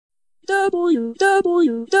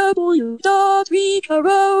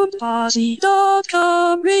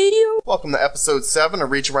www.reacharoundposse.com radio. Welcome to episode 7 of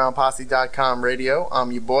ReachAroundPosse.com radio.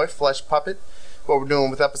 I'm your boy, Flesh Puppet. What we're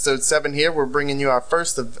doing with episode 7 here, we're bringing you our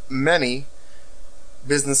first of many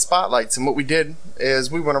business spotlights. And what we did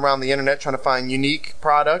is we went around the internet trying to find unique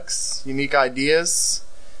products, unique ideas,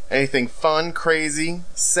 anything fun, crazy,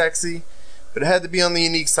 sexy, but it had to be on the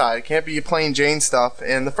unique side. It can't be your plain Jane stuff.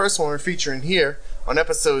 And the first one we're featuring here on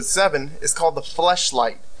episode 7 is called the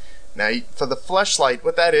Fleshlight. Now, for the Fleshlight,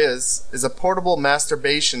 what that is a portable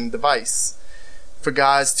masturbation device for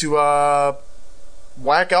guys to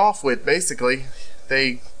whack off with, basically.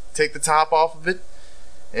 They take the top off of it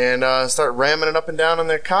and start ramming it up and down on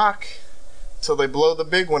their cock until they blow the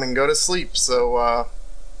big one and go to sleep. So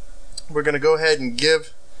we're going to go ahead and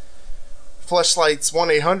give Fleshlight's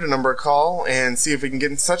 1-800 number a call and see if we can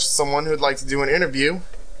get in touch with someone who'd like to do an interview.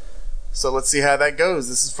 So let's see how that goes.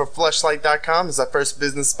 This is for Fleshlight.com. This is our first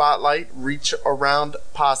business spotlight.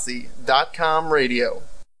 ReachAroundPosse.com radio.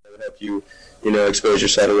 That would help you, expose your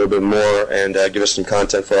site a little bit more and give us some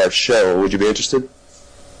content for our show. Would you be interested?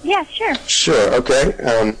 Yeah, sure. Sure,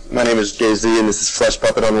 okay. My name is Jay-Z, and this is Flesh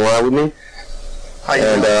Puppet on the line with me. Hi.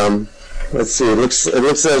 And let's see. It looks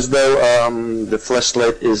as though the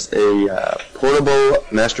Fleshlight is a portable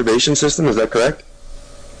masturbation system. Is that correct?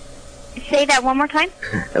 Say that one more time.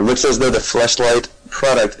 It looks as though the Fleshlight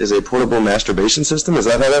product is a portable masturbation system. Is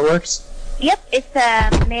that how that works? Yep, it's a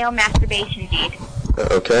male masturbation aid.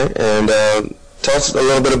 Okay, and tell us a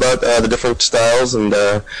little bit about the different styles and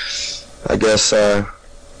I guess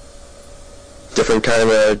different kind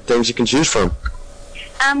of things you can choose from.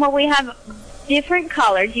 Well, we have different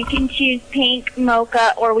colors. You can choose pink,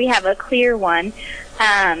 mocha, or we have a clear one,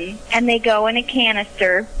 and they go in a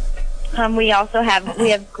canister. We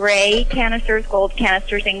have gray canisters, gold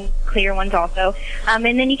canisters, and clear ones also. And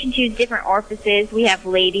then you can choose different orifices. We have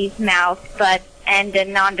ladies' mouth, butt, and a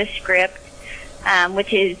nondescript,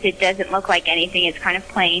 which is, it doesn't look like anything. It's kind of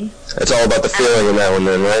plain. It's all about the feeling in that one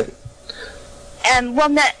then, right?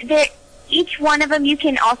 Each one of them, you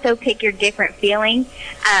can also pick your different feeling.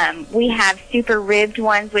 We have super ribbed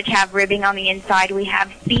ones, which have ribbing on the inside. We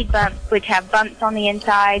have speed bumps, which have bumps on the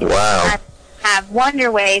inside. Wow. Have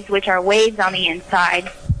wonder waves, which are waves on the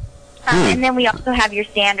inside. And then we also have your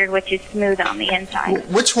standard, which is smooth on the inside.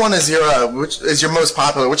 Which one is your most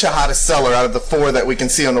popular? Which is your hottest seller out of the 4 that we can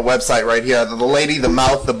see on the website right here? The lady, the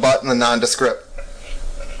mouth, the butt, and the nondescript.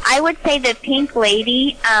 I would say the pink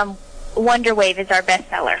lady, Wonder Wave, is our best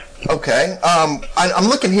seller. Okay. I'm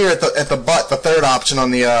looking here at the butt, the third option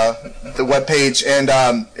on the web page, and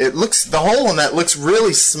the hole in that looks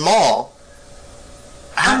really small.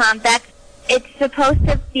 It's supposed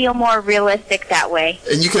to feel more realistic that way.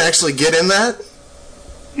 And you can actually get in that?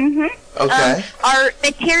 Mm-hmm. Okay. Our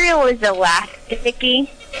material is elasticy,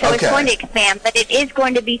 so it's going to expand, but it's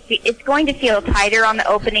going to feel tighter on the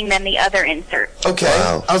opening than the other insert. Okay.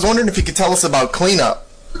 Wow. I was wondering if you could tell us about cleanup.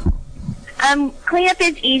 Cleanup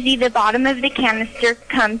is easy. The bottom of the canister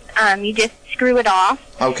comes, you just screw it off.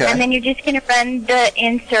 Okay. And then you're just going to run the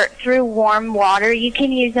insert through warm water. You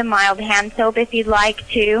can use a mild hand soap if you'd like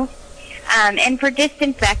to. And for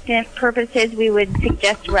disinfectant purposes, we would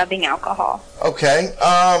suggest rubbing alcohol. Okay.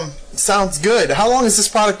 Sounds good. How long has this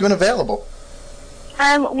product been available?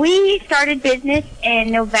 We started business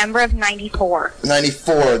in November of 94.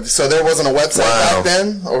 94. So there wasn't a website back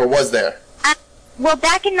then, or was there? Well,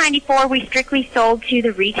 back in 94, we strictly sold to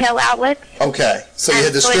the retail outlets. Okay. So you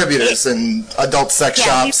had distributors and adult sex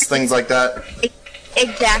shops, things like that?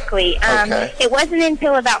 Exactly. Okay. It wasn't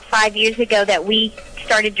until about 5 years ago that we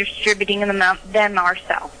started distributing them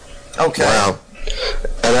ourselves. Okay. Wow.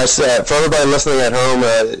 And I said, for everybody listening at home,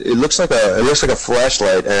 it looks like a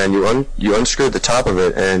flashlight, and you unscrew the top of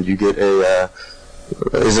it, and you get a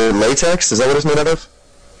is it latex? Is that what it's made out of?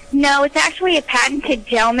 No, it's actually a patented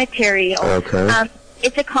gel material. Okay.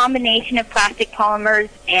 It's a combination of plastic polymers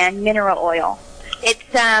and mineral oil. It's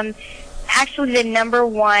actually the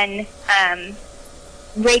 #1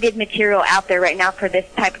 rated material out there right now for this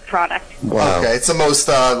type of product. Wow. Okay, it's the most,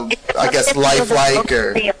 I guess, lifelike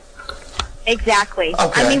or... Exactly.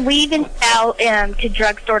 Okay. I mean, we even sell to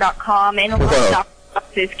drugstore.com, and a lot of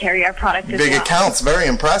doctors carry our product as well. Big accounts, very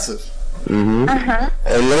impressive. Mm-hmm. Uh-huh.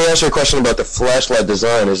 And let me ask you a question about the flashlight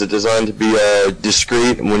design. Is it designed to be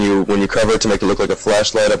discreet when you cover it to make it look like a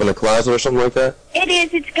flashlight up in a closet or something like that? It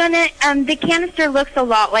is. It's gonna. The canister looks a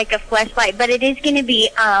lot like a flashlight, but it is going to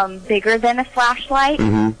be bigger than a flashlight.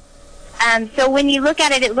 Mm-hmm. So when you look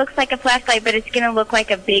at it, it looks like a flashlight, but it's going to look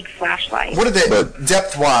like a big flashlight. What are they,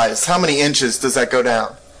 depth-wise, how many inches does that go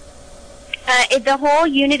down? The whole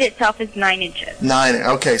unit itself is 9 inches. 9.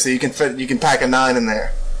 Okay, so you can pack a 9 in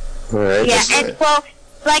there. All right. Yeah, and well,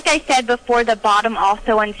 like I said before, the bottom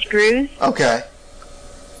also unscrews. Okay.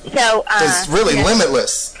 So it's really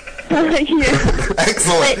limitless. Yeah.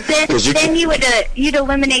 Excellent. But then you'd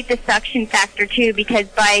eliminate the suction factor too, because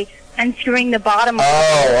by unscrewing the bottom.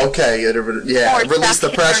 Oh, okay. Release the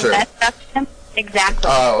pressure. Exactly.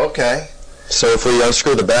 Oh, okay. So if we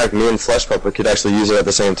unscrew the back, me and Flesh Puppet could actually use it at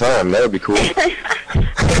the same time. That would be cool. Pictures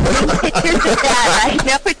of that. I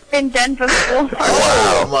know it's been done before.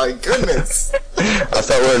 Oh my goodness! I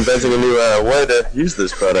thought we were inventing a new way to use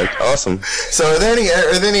this product. Awesome. So are there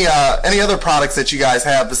any other products that you guys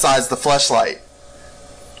have besides the Fleshlight?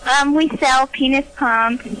 We sell penis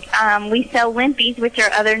pumps. We sell limpies, which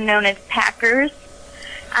are other known as packers.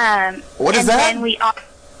 What is that? And we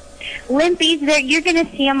limpies. You're going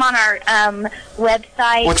to see them on our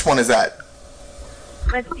website. Which one is that?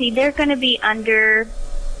 Let's see. They're going to be under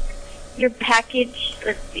your package.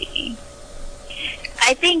 Let's see.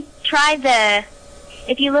 I think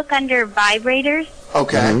if you look under vibrators.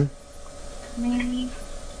 Okay. Maybe.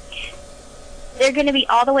 They're going to be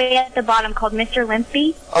all the way at the bottom, called Mr.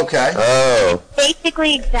 Limpy. Okay. Oh.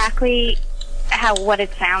 Basically, exactly what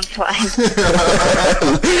it sounds like.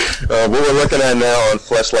 What we're looking at now on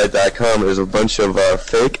Fleshlight.com is a bunch of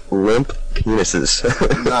fake limp penises.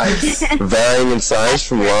 Nice. Varying in size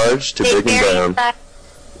from large to big and brown.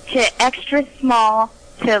 To extra small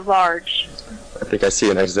to large. I think I see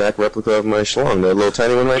an exact replica of my schlong, that little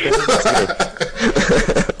tiny one right there.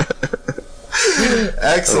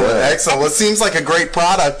 Excellent, excellent. Well, it seems like a great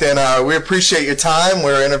product, and we appreciate your time.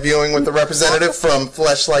 We're interviewing with the representative from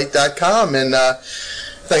Fleshlight.com, and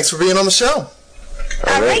thanks for being on the show.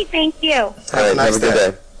 All right, thank you. All right, have a good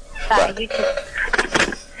day. Bye. You too.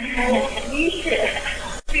 You should.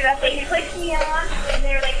 That's what you clicked me on, and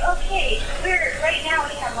they were like, okay, right now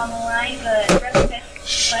we have on the line the representative from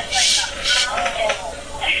Fleshlight.com.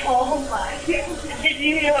 Oh my. Did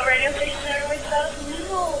you know what radio station they were with, though?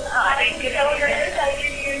 No. I didn't know what radio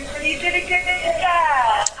station you did a good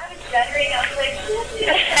job. I was stuttering. I was like,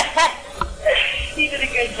 you did a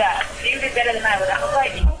good job. You did better than I would. I was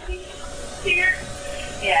like, here?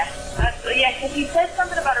 Yeah. Yeah, because he said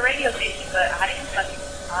something about a radio station, but I didn't fucking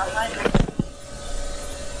online.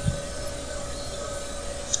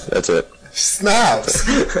 That's it. Snaps.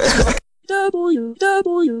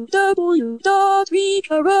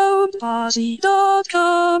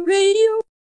 www.weekaroundposse.com radio